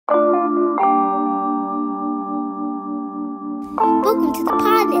Welcome to the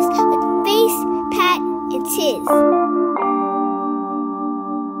Podnas with Face, Pat, and Tiz.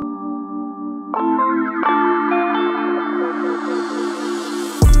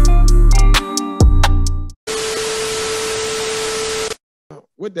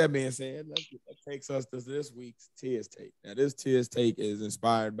 With that being said, that takes us to this week's Tiz Take. Now, this Tiz Take is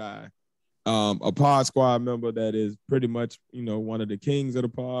inspired by a pod squad member that is pretty much, one of the kings of the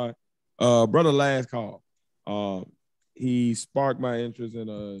pod. Brother Last Call. He sparked my interest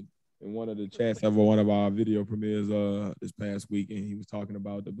in one of the chats of one of our video premieres this past week, and he was talking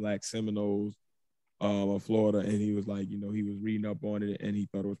about the Black Seminoles of Florida, and he was like, he was reading up on it, and he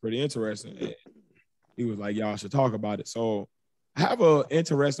thought it was pretty interesting. And he was like, y'all should talk about it. So I have an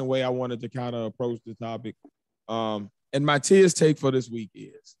interesting way I wanted to kind of approach the topic. And my Tiz Take for this week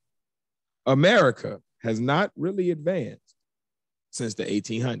is America has not really advanced since the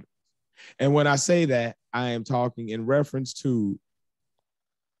 1800s. And when I say that, I am talking in reference to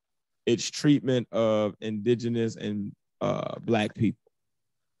its treatment of indigenous and Black people.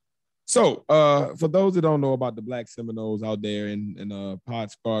 So for those that don't know about the Black Seminoles out there in the pod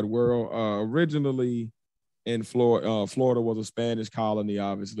squad world, originally in Florida, Florida was a Spanish colony,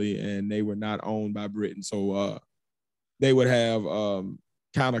 obviously, and they were not owned by Britain. So they would have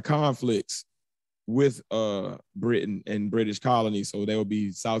kind of conflicts with Britain and British colonies. So there would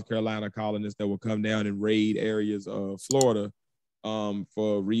be South Carolina colonists that would come down and raid areas of Florida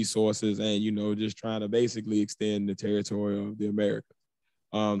for resources and, just trying to basically extend the territory of the Americas.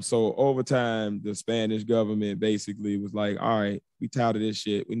 So over time, the Spanish government basically was like, all right, we tired of this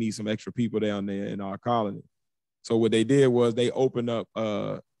shit. We need some extra people down there in our colony. So what they did was they opened up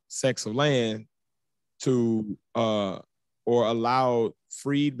sects of land to or allowed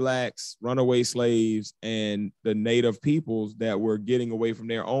freed Blacks, runaway slaves, and the native peoples that were getting away from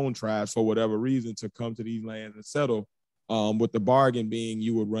their own tribes for whatever reason to come to these lands and settle, with the bargain being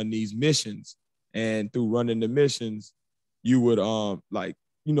you would run these missions. And through running the missions, you would like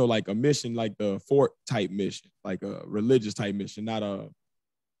a mission, like the fort type mission, like a religious type mission, not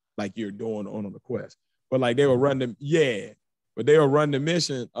like you're doing on a quest. But like they would run them, but they would run the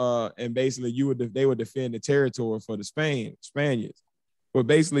mission, and basically they would defend the territory for the Spaniards. But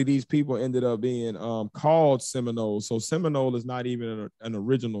basically these people ended up being called Seminoles. So Seminole is not even an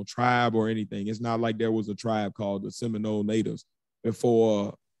original tribe or anything. It's not like there was a tribe called the Seminole Natives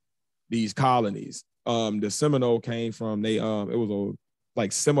before these colonies. The Seminole came from it was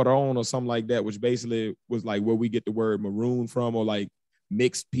like Cimarron or something like that, which basically was like where we get the word maroon from, or like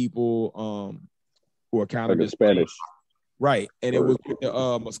mixed people who are kind of like Spanish. Right. And it was with the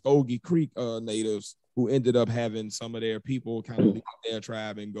Muskogee Creek natives who ended up having some of their people kind of leave their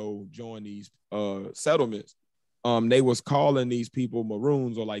tribe and go join these settlements. They was calling these people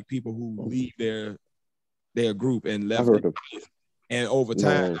maroons, or like people who leave their group and left it. And over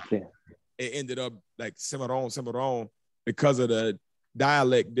time, it ended up like Cimarron, because of the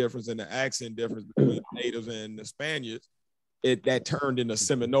dialect difference and the accent difference between the natives and the Spaniards. That turned into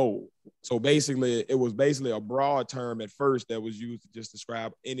Seminole. So basically, it was basically a broad term at first that was used to just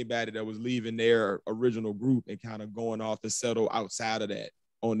describe anybody that was leaving their original group and kind of going off to settle outside of that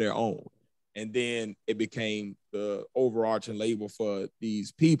on their own. And then it became the overarching label for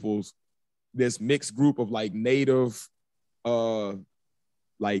these peoples, this mixed group of like native,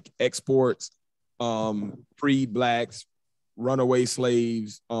 like exports, freed Blacks, runaway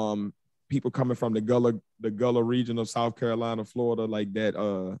slaves, people coming from the Gullah region of South Carolina, Florida, like that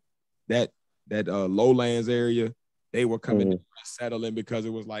lowlands area. They were coming to settling because it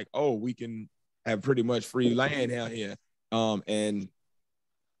was like, oh, we can have pretty much free land out here. And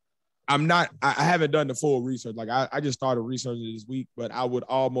I haven't done the full research. Like I just started researching this week, but I would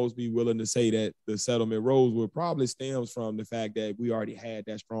almost be willing to say that the settlement Rosewood probably stems from the fact that we already had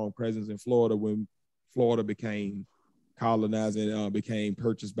that strong presence in Florida when Florida became colonized and became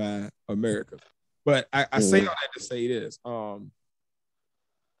purchased by America. But I say all that to say this.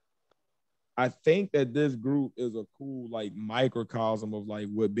 I think that this group is a cool like microcosm of like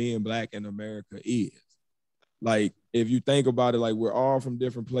what being Black in America is. Like if you think about it, like we're all from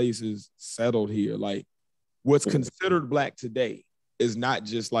different places settled here. Like what's considered Black today is not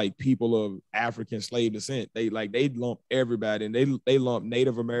just like people of African slave descent. They lump everybody, and they lump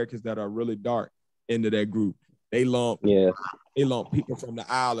Native Americans that are really dark into that group. They lump people from the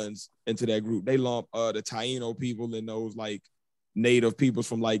islands into that group. They lump the Taino people and those like native peoples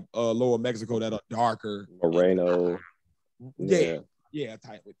from like lower Mexico that are darker. Moreno. Taino.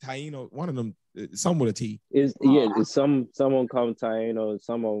 One of them, some with a T. Someone call them Taino,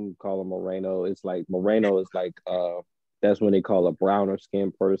 some of them call them Moreno. It's like Moreno is like that's when they call a browner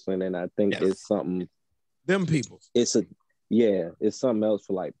skinned person, and I think it's something. Them people. It's a Yeah, it's something else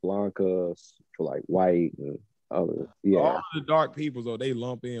for like Blanca, for like white and other. Yeah, all of the dark people though, they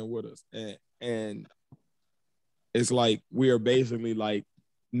lump in with us, and it's like we are basically like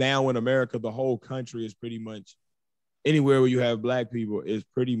now in America, the whole country is pretty much anywhere where you have black people is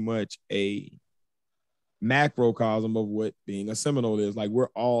pretty much a macrocosm of what being a Seminole is. Like we're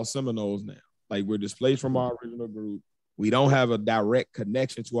all Seminoles now. Like we're displaced from our original group. We don't have a direct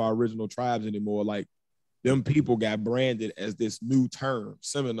connection to our original tribes anymore. Like them people got branded as this new term,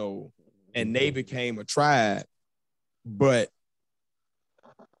 Seminole, and they became a tribe, but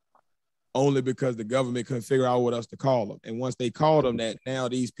only because the government couldn't figure out what else to call them. And once they called them that, now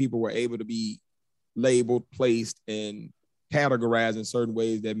these people were able to be labeled, placed, and categorized in certain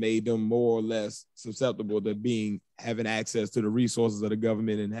ways that made them more or less susceptible to having access to the resources of the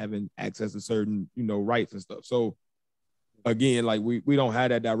government and having access to certain, rights and stuff. So again, like we don't have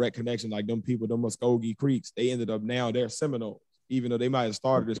that direct connection. Like them people, them Muskogee Creeks, they ended up now they're Seminoles. Even though they might have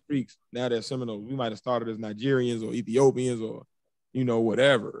started as Creeks, now they're Seminoles. We might have started as Nigerians or Ethiopians or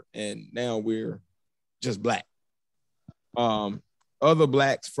whatever. And now we're just black. Other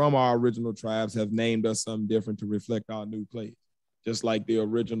blacks from our original tribes have named us something different to reflect our new place. Just like the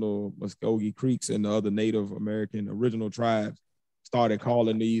original Muskogee Creeks and the other Native American original tribes started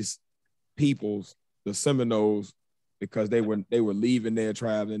calling these peoples the Seminoles because they were leaving their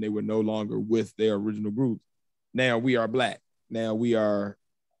tribes and they were no longer with their original groups. Now we are black. Now we are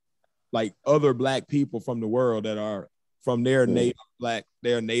like other black people from the world that are from their native black,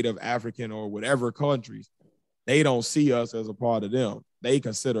 their native African or whatever countries. They don't see us as a part of them. They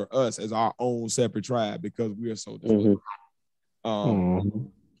consider us as our own separate tribe because we are so different. And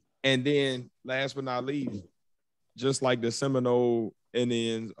then last but not least, just like the Seminole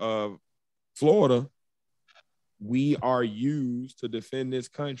Indians of Florida, we are used to defend this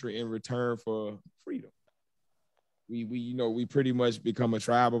country in return for freedom. We pretty much become a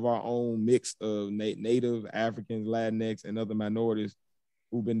tribe of our own, mix of Native Africans, Latinx, and other minorities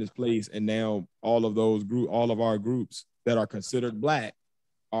who've been displaced. And now all of our groups that are considered black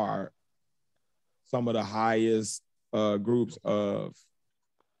are some of the highest groups of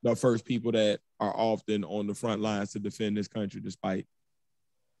the first people that are often on the front lines to defend this country, despite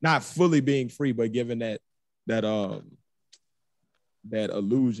not fully being free, but given that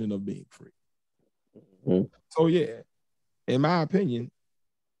illusion of being free. So yeah, in my opinion,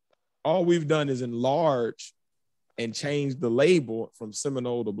 all we've done is enlarge and change the label from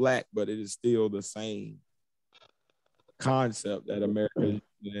Seminole to black, but it is still the same concept that America,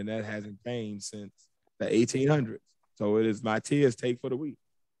 and that hasn't changed since the 1800s. So it is my tears take for the week.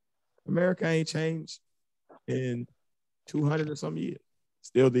 America ain't changed in 200 or some years.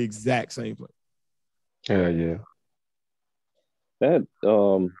 Still the exact same place. Hell yeah. That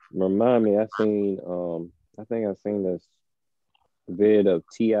remind me, I think I seen this vid of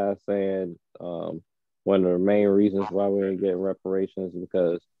T.I. saying one of the main reasons why we ain't getting reparations is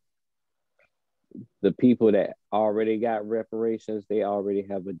because the people that already got reparations, they already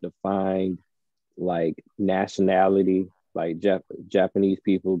have a defined like nationality. Like Japanese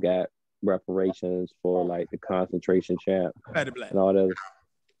people got reparations for like the concentration camp and all that.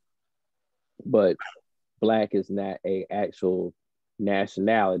 But black is not a actual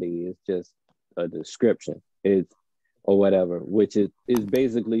nationality. It's just a description. It's or whatever, which is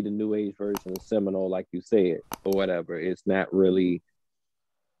basically the new age version of Seminole, like you said, or whatever. It's not really.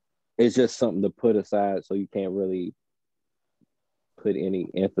 It's just something to put aside, so you can't really put any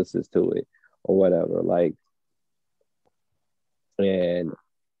emphasis to it or whatever. Like, and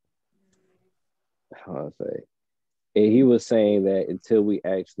how do I say? And he was saying that until we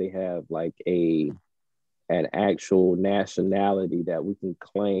actually have like an actual nationality that we can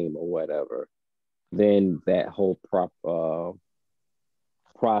claim or whatever, then that whole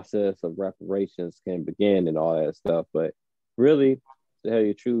process of reparations can begin and all that stuff. But really, to tell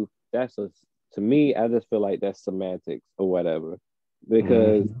you the truth, to me, I just feel like that's semantics or whatever.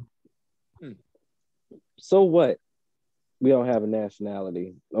 Because so what? We don't have a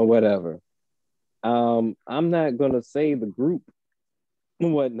nationality or whatever. I'm not gonna say the group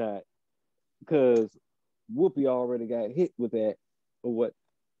and whatnot because Whoopi already got hit with that or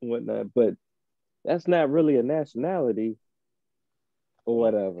whatnot. But that's not really a nationality or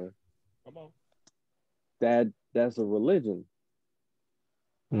whatever. Come on. That's a religion.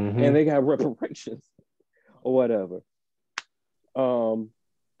 And they got reparations or whatever. Part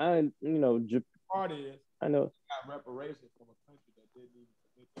is I know got reparations from a country that didn't even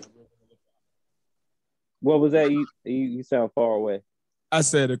commit the original. What was that? You sound far away. I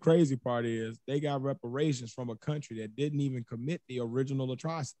said the crazy part is they got reparations from a country that didn't even commit the original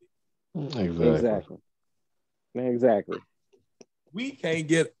atrocity. Exactly. we can't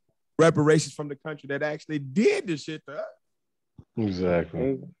get reparations from the country that actually did the shit to us.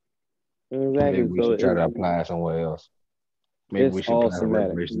 Exactly. Exactly. Maybe we So should try to apply somewhere else. Maybe it's we should all apply the semantic.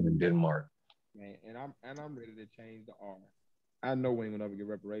 reparations in Denmark. Man, and I'm ready to change the R. I know we ain't gonna ever get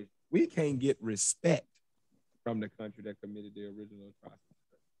reparations. We can't get respect from the country that committed the original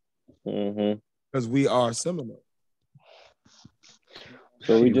atrocity. Because we are Seminoles.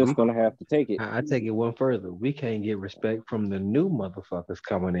 So we're just gonna have to take it. I take it one further. We can't get respect from the new motherfuckers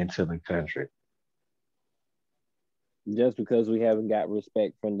coming into the country. Just because we haven't got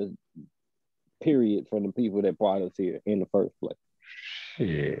respect from the people that brought us here in the first place.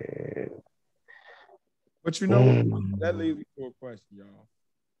 Shit. But you know what? That leads me to a question, y'all.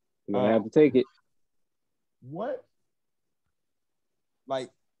 We're gonna have to take it. What? Like,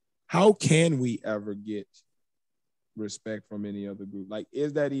 how can we ever get respect from any other group? Like,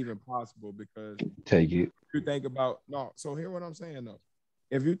 is that even possible? Because take it. If you think about so hear what I'm saying though.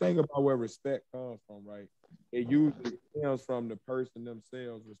 If you think about where respect comes from, right? It usually comes from the person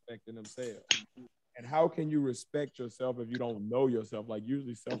themselves respecting themselves. And how can you respect yourself if you don't know yourself? Like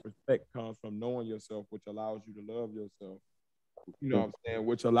usually self-respect comes from knowing yourself, which allows you to love yourself. You know what I'm saying?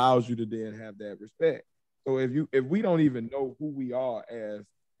 Which allows you to then have that respect. So if we don't even know who we are as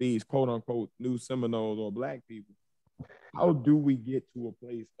these quote unquote new Seminoles or black people, how do we get to a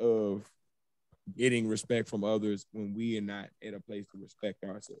place of getting respect from others when we are not in a place to respect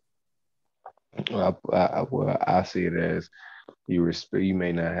ourselves? Well, I see it as you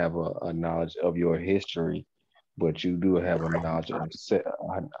may not have a knowledge of your history, but you do have a knowledge of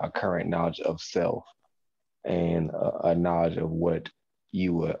a current knowledge of self, and a knowledge of what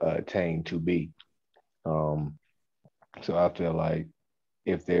you will attain to be. So I feel like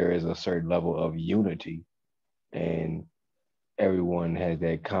if there is a certain level of unity and everyone has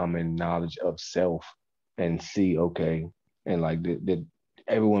that common knowledge of self and see, okay, and like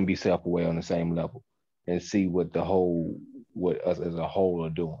everyone be self-aware on the same level and see what us as a whole are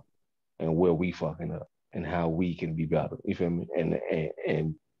doing and where we fucking up and how we can be better. You feel me?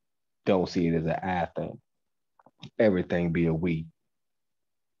 And don't see it as an I thing. Everything be a we,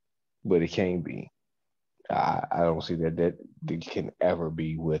 but it can't be. I don't see that can ever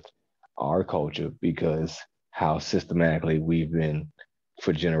be with our culture because how systematically we've been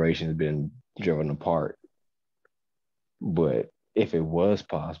for generations been driven apart. But if it was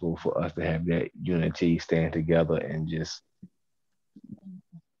possible for us to have that unity, stand together and just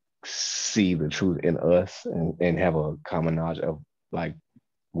see the truth in us and have a common knowledge of like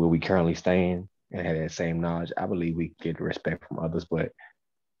where we currently stand and have that same knowledge, I believe we get respect from others. But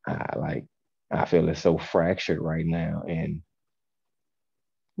I feel it's so fractured right now and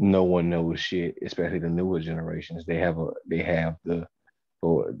no one knows shit, especially the newer generations. They have the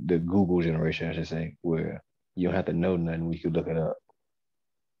Google generation, I should say, where you don't have to know nothing. We could look it up.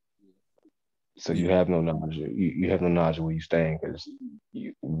 So you have no knowledge. You have no knowledge of where you stand because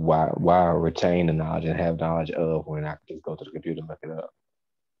why retain the knowledge and have knowledge of when I can just go to the computer and look it up?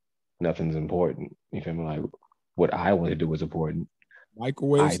 Nothing's important. You feel me? Like what I want to do is important.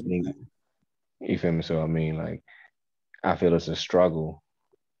 Microwave. I think. You feel me? So I mean, like, I feel it's a struggle,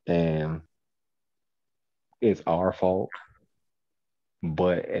 and it's our fault.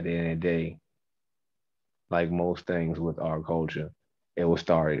 But at the end of the day, like most things with our culture, it was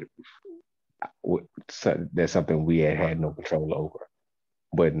started with that's something we had no control over.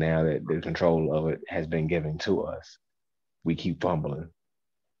 But now that the control of it has been given to us, we keep fumbling,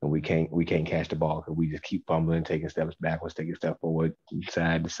 and we can't catch the ball because we just keep fumbling, taking steps backwards, taking steps forward,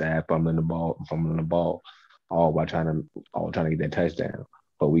 side to side, fumbling the ball, all trying to get that touchdown.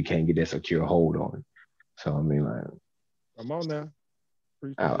 But we can't get that secure hold on it. So I mean, like, come on now.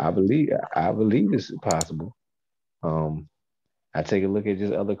 I believe it's possible. I take a look at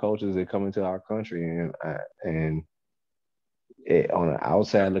just other cultures that come into our country, and on the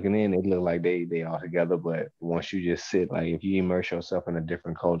outside looking in, it look like they all together. But once you just sit, like if you immerse yourself in a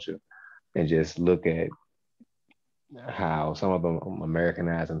different culture and just look at how some of them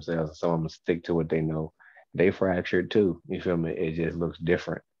Americanize themselves, and some of them stick to what they know, they fractured too. You feel me? It just looks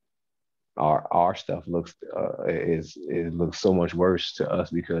different. Our stuff looks it looks so much worse to us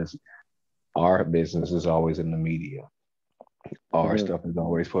because our business is always in the media. Our stuff is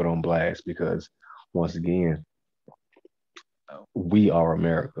always put on blast because once again, we are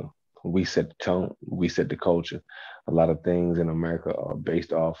America. We set the tone. We set the culture. A lot of things in America are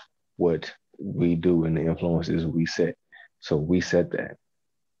based off what we do and the influences we set. So we set that.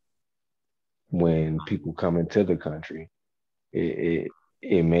 When people come into the country, it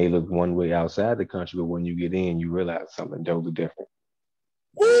may look one way outside the country, but when you get in, you realize something totally different.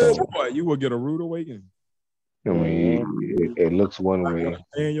 So, boy, you will get a rude awakening. I mean, it looks one way.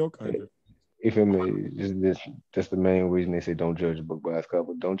 Stay in your country. If I mean, just the main reason they say don't judge a book by its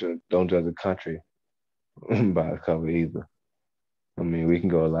cover. Don't judge a country by its cover either. I mean, we can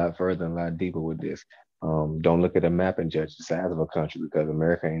go a lot further and a lot deeper with this. Don't look at a map and judge the size of a country because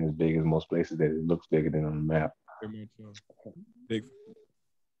America ain't as big as most places that it looks bigger than on the map. Very much so. Big.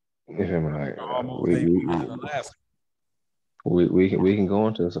 You feel me? Like Almost ain't bigger than Alaska. we can go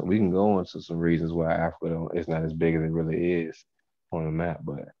into some reasons why Africa is not as big as it really is on the map,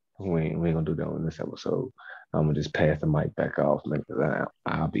 but we ain't gonna do that on this episode. I'm gonna just pass the mic back off because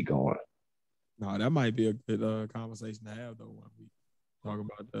I'll be going. No, that might be a good conversation to have though when we talk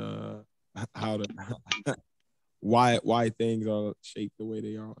about how to why things are shaped the way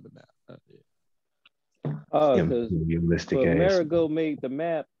they are on the map. Because Realistic when ass. Amerigo made the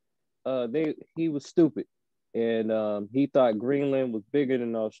map, he was stupid, and he thought Greenland was bigger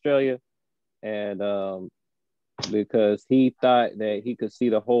than Australia, and because he thought that he could see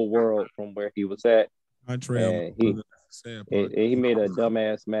the whole world from where he was at, and he made a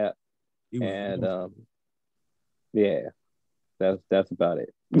dumbass map, and yeah, that's about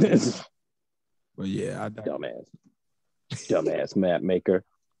it. But yeah, dumbass map maker.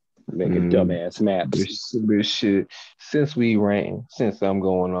 Making dumbass maps. This shit. Since I'm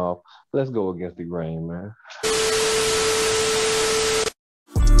going off, let's go against the grain, man.